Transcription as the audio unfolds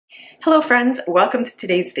Hello friends, welcome to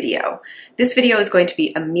today's video. This video is going to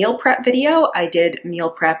be a meal prep video. I did meal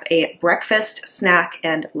prep a breakfast, snack,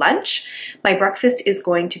 and lunch. My breakfast is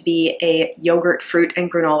going to be a yogurt, fruit,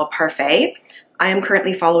 and granola parfait. I am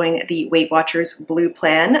currently following the Weight Watchers Blue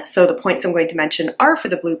plan, so the points I'm going to mention are for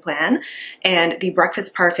the Blue plan, and the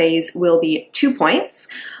breakfast parfaits will be 2 points.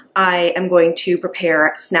 I am going to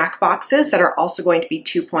prepare snack boxes that are also going to be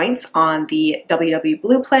 2 points on the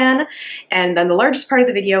Blue plan. And then the largest part of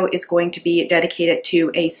the video is going to be dedicated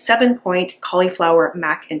to a 7-point cauliflower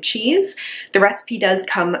mac and cheese. The recipe does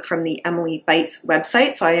come from the Emily Bites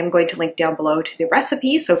website, so I am going to link down below to the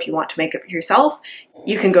recipe. So if you want to make it yourself,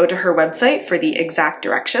 you can go to her website for the exact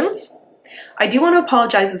directions. I do want to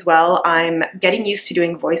apologize as well. I'm getting used to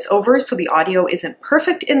doing voiceover, so the audio isn't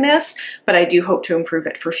perfect in this, but I do hope to improve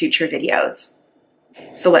it for future videos.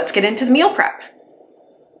 So let's get into the meal prep.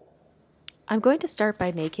 I'm going to start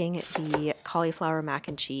by making the cauliflower mac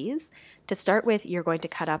and cheese. To start with, you're going to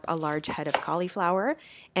cut up a large head of cauliflower,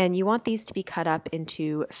 and you want these to be cut up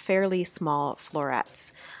into fairly small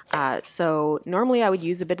florets. So normally I would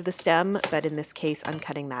use a bit of the stem, but in this case I'm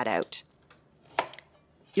cutting that out.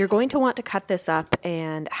 You're going to want to cut this up,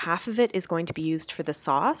 and half of it is going to be used for the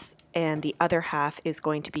sauce and the other half is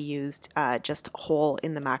going to be used just whole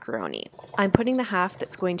in the macaroni. I'm putting the half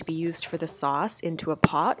that's going to be used for the sauce into a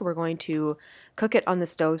pot. We're going to cook it on the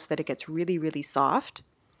stove so that it gets really, really soft.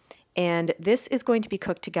 And this is going to be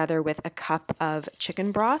cooked together with a cup of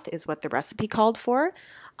chicken broth is what the recipe called for.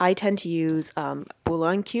 I tend to use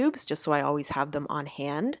bouillon cubes just so I always have them on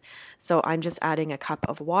hand. So I'm just adding a cup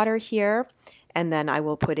of water here. And then I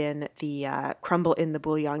will put in the crumble in the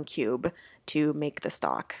bouillon cube to make the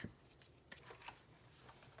stock.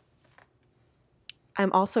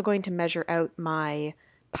 I'm also going to measure out my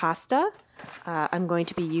pasta. I'm going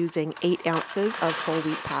to be using 8 ounces of whole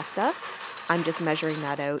wheat pasta. I'm just measuring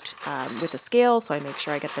that out with a scale so I make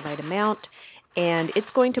sure I get the right amount. And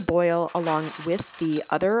it's going to boil along with the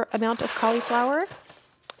other amount of cauliflower.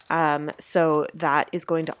 So that is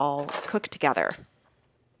going to all cook together.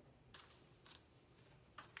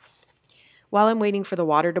 While I'm waiting for the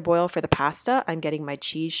water to boil for the pasta, I'm getting my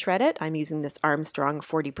cheese shredded. I'm using this Armstrong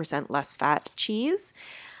 40% less fat cheese.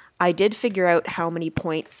 I did figure out how many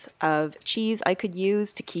points of cheese I could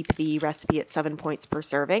use to keep the recipe at 7 points per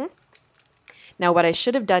serving. Now what I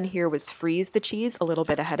should have done here was freeze the cheese a little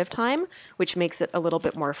bit ahead of time, which makes it a little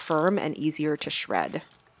bit more firm and easier to shred.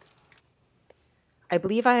 I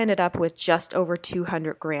believe I ended up with just over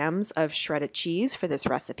 200 grams of shredded cheese for this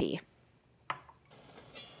recipe.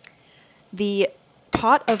 The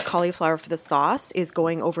pot of cauliflower for the sauce is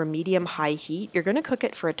going over medium-high heat. You're going to cook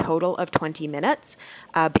it for a total of 20 minutes,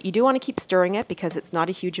 but you do want to keep stirring it because it's not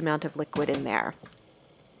a huge amount of liquid in there.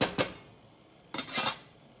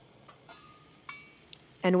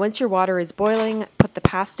 And once your water is boiling, put the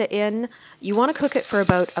pasta in. You want to cook it for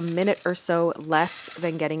about a minute or so less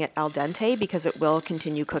than getting it al dente because it will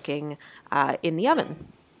continue cooking in the oven.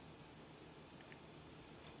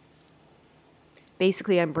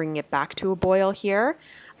 Basically, I'm bringing it back to a boil here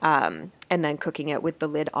and then cooking it with the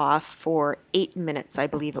lid off for 8 minutes, I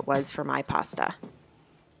believe it was, for my pasta.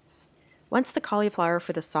 Once the cauliflower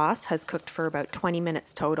for the sauce has cooked for about 20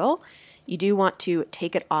 minutes total, you do want to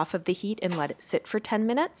take it off of the heat and let it sit for 10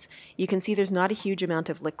 minutes. You can see there's not a huge amount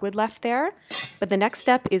of liquid left there, but the next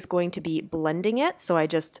step is going to be blending it. So I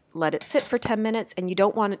just let it sit for 10 minutes, and you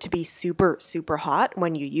don't want it to be super, super hot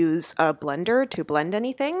when you use a blender to blend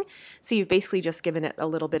anything. So you've basically just given it a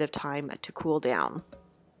little bit of time to cool down.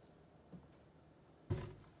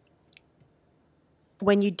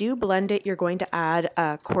 When you do blend it, you're going to add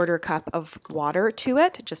a 1/4 cup of water to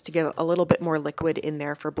it, just to give a little bit more liquid in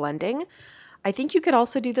there for blending. I think you could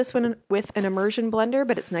also do this with an immersion blender,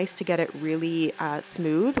 but it's nice to get it really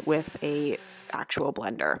smooth with an actual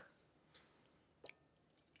blender.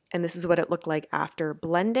 And this is what it looked like after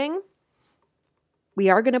blending. We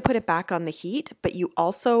are going to put it back on the heat, but you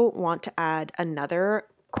also want to add another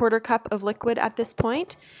 1/4 cup of liquid at this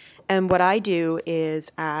point. And what I do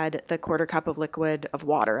is add the 1/4 cup of liquid, of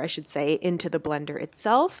water, I should say, into the blender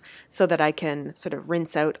itself so that I can sort of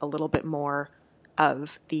rinse out a little bit more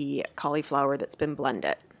of the cauliflower that's been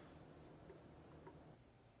blended.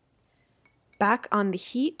 Back on the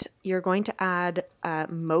heat, you're going to add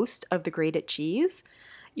most of the grated cheese.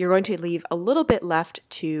 You're going to leave a little bit left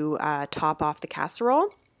to top off the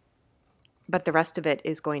casserole, but the rest of it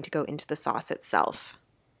is going to go into the sauce itself.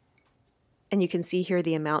 And you can see here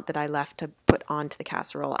the amount that I left to put onto the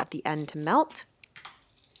casserole at the end to melt.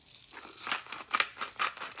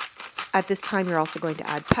 At this time, you're also going to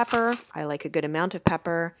add pepper. I like a good amount of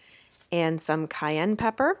pepper and some cayenne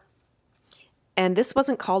pepper. And this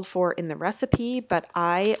wasn't called for in the recipe, but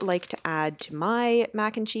I like to add to my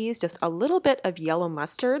mac and cheese just a little bit of yellow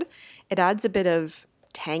mustard. It adds a bit of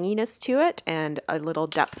tanginess to it and a little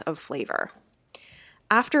depth of flavor.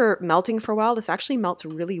 After melting for a while, this actually melts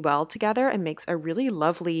really well together and makes a really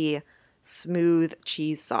lovely, smooth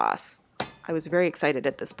cheese sauce. I was very excited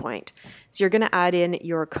at this point. So you're going to add in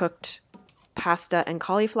your cooked pasta and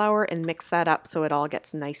cauliflower and mix that up so it all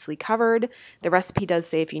gets nicely covered. The recipe does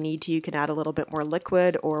say if you need to, you can add a little bit more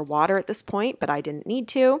liquid or water at this point, but I didn't need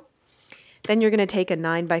to. Then you're going to take a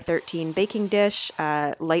 9x13 baking dish,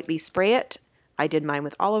 lightly spray it. I did mine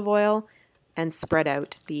with olive oil, and spread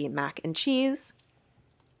out the mac and cheese.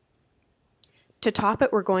 To top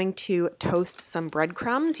it, we're going to toast some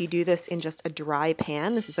breadcrumbs. You do this in just a dry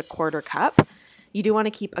pan. This is a 1/4 cup. You do want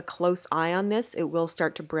to keep a close eye on this. It will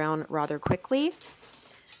start to brown rather quickly.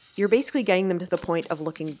 You're basically getting them to the point of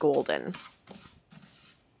looking golden.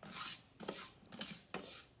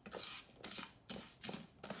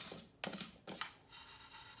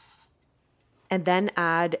 And then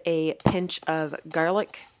add a pinch of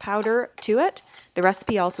garlic powder to it. The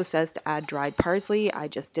recipe also says to add dried parsley. I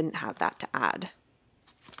just didn't have that to add.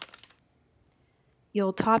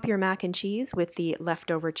 You'll top your mac and cheese with the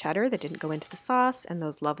leftover cheddar that didn't go into the sauce and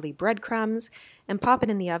those lovely breadcrumbs, and pop it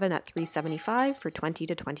in the oven at 375 for 20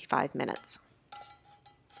 to 25 minutes.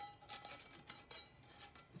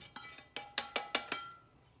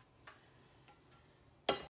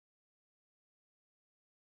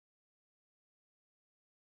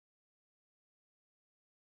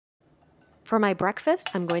 For my breakfast,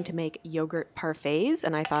 I'm going to make yogurt parfaits,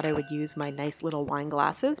 and I thought I would use my nice little wine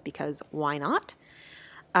glasses because why not?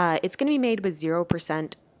 It's going to be made with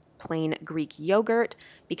 0% plain Greek yogurt.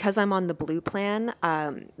 Because I'm on the blue plan,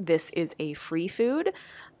 this is a free food,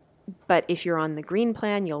 but if you're on the green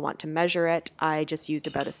plan, you'll want to measure it. I just used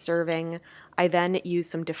about a serving. I then used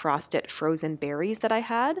some defrosted frozen berries that I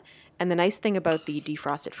had, and the nice thing about the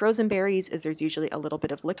defrosted frozen berries is there's usually a little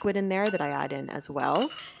bit of liquid in there that I add in as well.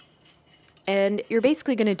 And you're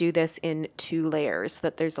basically going to do this in 2 layers, so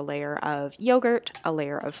that there's a layer of yogurt, a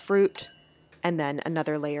layer of fruit, and then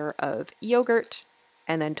another layer of yogurt,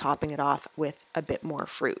 and then topping it off with a bit more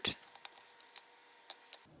fruit.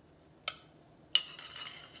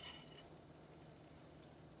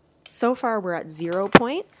 So far we're at 0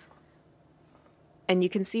 points, and you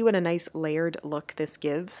can see what a nice layered look this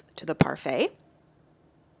gives to the parfait.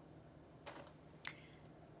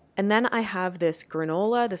 And then I have this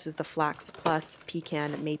granola. This is the Flax Plus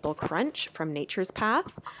Pecan Maple Crunch from Nature's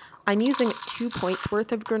Path. I'm using 2 points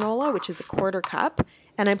worth of granola, which is a 1/4 cup,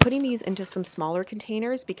 and I'm putting these into some smaller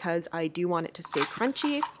containers because I do want it to stay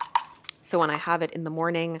crunchy. So when I have it in the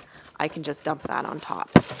morning, I can just dump that on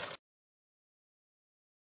top.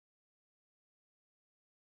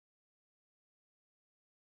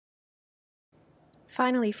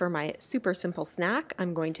 Finally, for my super simple snack,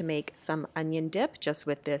 I'm going to make some onion dip just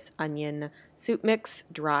with this onion soup mix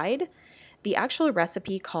dried. The actual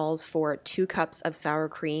recipe calls for 2 cups of sour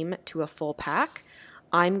cream to a full pack.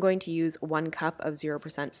 I'm going to use 1 cup of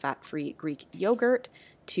 0% fat-free Greek yogurt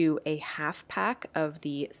to a 1/2 pack of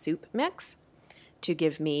the soup mix to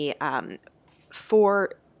give me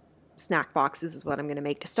 4 snack boxes is what I'm going to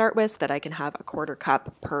make to start with, so that I can have a 1/4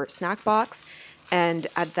 cup per snack box. And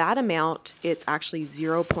at that amount, it's actually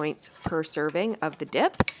 0 points per serving of the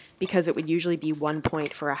dip, because it would usually be 1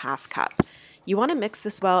 point for a 1/2 cup. You want to mix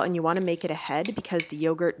this well, and you want to make it ahead because the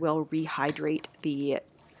yogurt will rehydrate the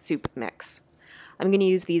soup mix. I'm going to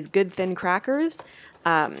use these good thin crackers.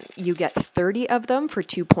 You get 30 of them for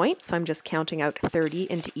 2 points, so I'm just counting out 30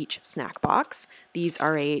 into each snack box. These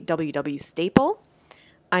are a WW staple.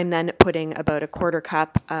 I'm then putting about a 1/4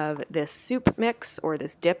 cup of this soup mix, or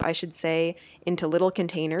this dip I should say, into little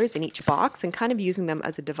containers in each box and kind of using them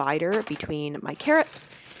as a divider between my carrots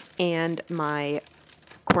and my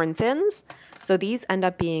corn thins. So these end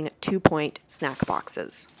up being 2-point snack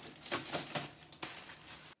boxes.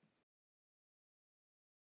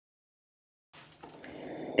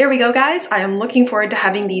 There we go, guys. I am looking forward to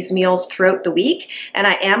having these meals throughout the week, and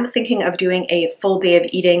I am thinking of doing a full day of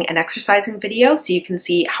eating and exercising video so you can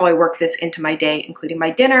see how I work this into my day, including my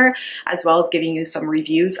dinner, as well as giving you some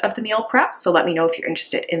reviews of the meal prep, so let me know if you're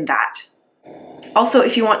interested in that. Also,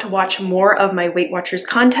 if you want to watch more of my Weight Watchers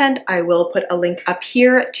content, I will put a link up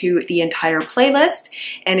here to the entire playlist.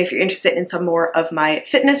 And if you're interested in some more of my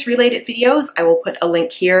fitness related videos, I will put a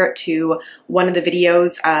link here to one of the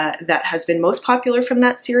videos that has been most popular from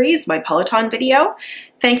that series, my Peloton video.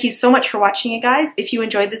 Thank you so much for watching, you guys. If you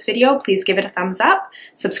enjoyed this video, please give it a thumbs up,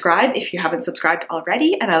 subscribe if you haven't subscribed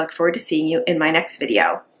already, and I look forward to seeing you in my next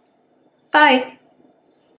video. Bye!